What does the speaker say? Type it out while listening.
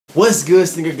What's good,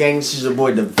 sneaker gang? This is your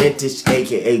boy DeVintage,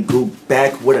 aka Goop,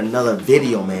 back with another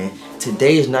video, man.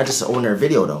 Today is not just an ordinary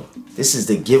video though. This is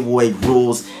the giveaway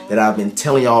rules that I've been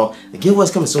telling y'all. The giveaway's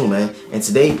coming soon, man. And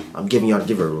today I'm giving y'all the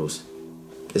giveaway rules.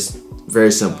 It's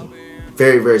very simple.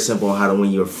 Very simple on how to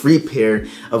win your free pair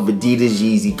of Adidas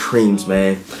Yeezy creams,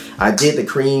 man. I did the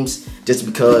creams just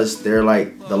because they're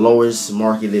like the lowest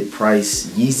marketed price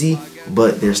Yeezy,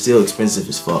 but they're still expensive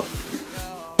as fuck.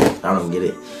 I don't get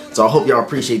it. So I hope y'all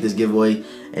appreciate this giveaway,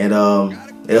 and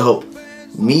it'll help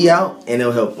me out, and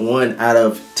it'll help 1 out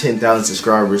of 10,000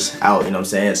 subscribers out, you know what I'm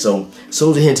saying? So as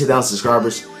soon as we hit 10,000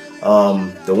 subscribers,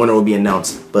 the winner will be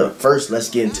announced. But first, let's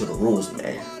get into the rules,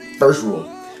 man. First rule,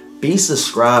 be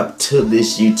subscribed to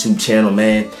this YouTube channel,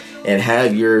 man, and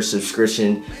have your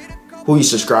subscription, who you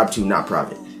subscribe to, not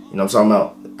private. You know what I'm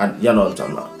talking about? Y'all know what I'm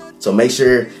talking about. So make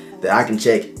sure that I can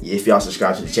check if y'all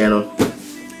subscribe to the channel.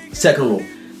 Second rule,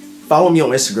 follow me on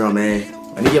Instagram, man.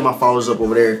 I need to get my followers up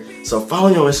over there. So follow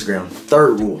me on Instagram.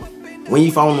 Third rule, when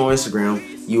you follow me on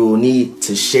Instagram, you will need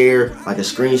to share like a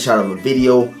screenshot of a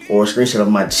video or a screenshot of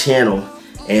my channel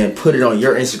and put it on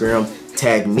your Instagram,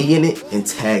 tag me in it, and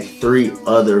tag 3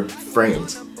 other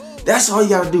friends. That's all you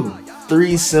gotta do.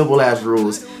 3 simple ass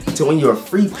rules to win your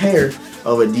free pair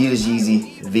of Adidas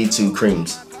Yeezy V2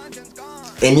 creams.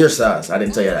 In your size, I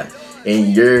didn't tell you that.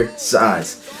 In your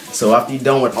size. So after you're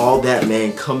done with all that,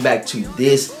 man, come back to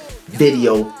this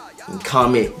video and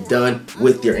comment done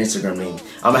with your Instagram name.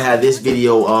 I'm gonna have this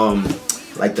video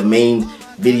like the main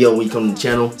video when you come to the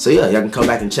channel. So yeah, y'all can come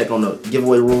back and check on the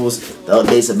giveaway rules, the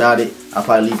updates about it. I'll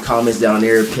probably leave comments down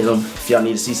there, pin them if y'all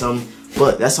need to see something.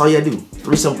 But that's all you gotta do.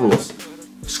 3 simple rules.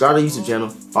 Subscribe to the YouTube channel,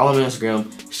 follow me on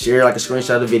Instagram, share like a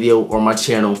screenshot of the video or my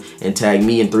channel, and tag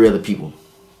me and 3 other people.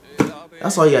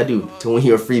 That's all you gotta do to win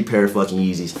your free pair of fucking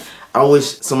Yeezys. I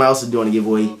wish somebody else was doing a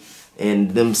giveaway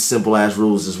and them simple ass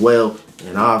rules as well,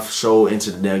 and I'll show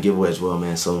into the damn giveaway as well,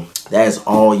 man. So that is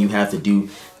all you have to do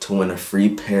to win a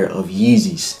free pair of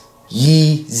Yeezys.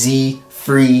 Yeezy,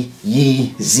 free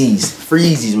Yeezys.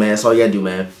 Free Yeezys, man. That's all you gotta do,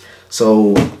 man.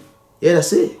 So yeah,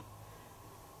 that's it.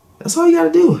 That's all you gotta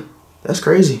do. That's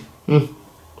crazy.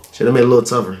 Should have made it a little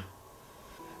tougher.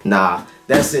 Nah,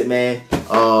 that's it, man.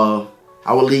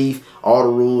 I will leave all the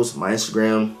rules, my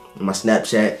Instagram and my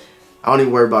Snapchat. I don't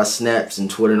even worry about Snaps and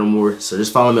Twitter no more. So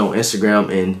just follow me on Instagram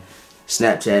and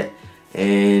Snapchat.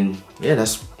 And yeah,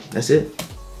 that's it.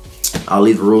 I'll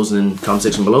leave the rules in the comment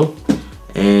section below,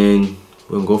 and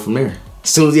we'll go from there. As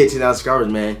soon as we get 10,000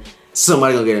 subscribers, man,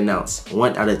 somebody gonna get announced.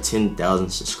 1 out of 10,000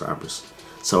 subscribers.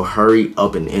 So hurry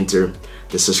up and enter.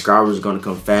 The subscribers are gonna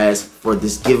come fast for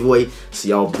this giveaway. So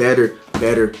y'all better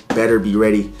be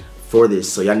ready for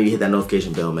this. So y'all need to hit that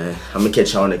notification bell, man. I'm gonna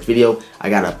catch y'all in the next video. I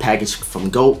got a package from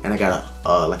GOAT, and I got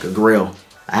a like a grill.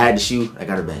 I had the shoe, I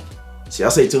got it back. So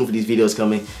y'all stay tuned for these videos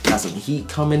coming. Got some heat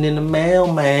coming in the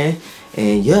mail, man.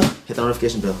 And yeah, hit the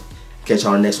notification bell. Catch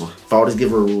y'all in the next one. Follow this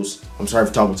giveaway rules. I'm sorry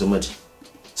for talking so much.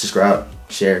 Subscribe,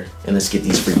 share, and let's get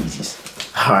these free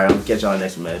Yeezys. All right, I'm gonna catch y'all in the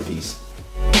next one, man. Peace.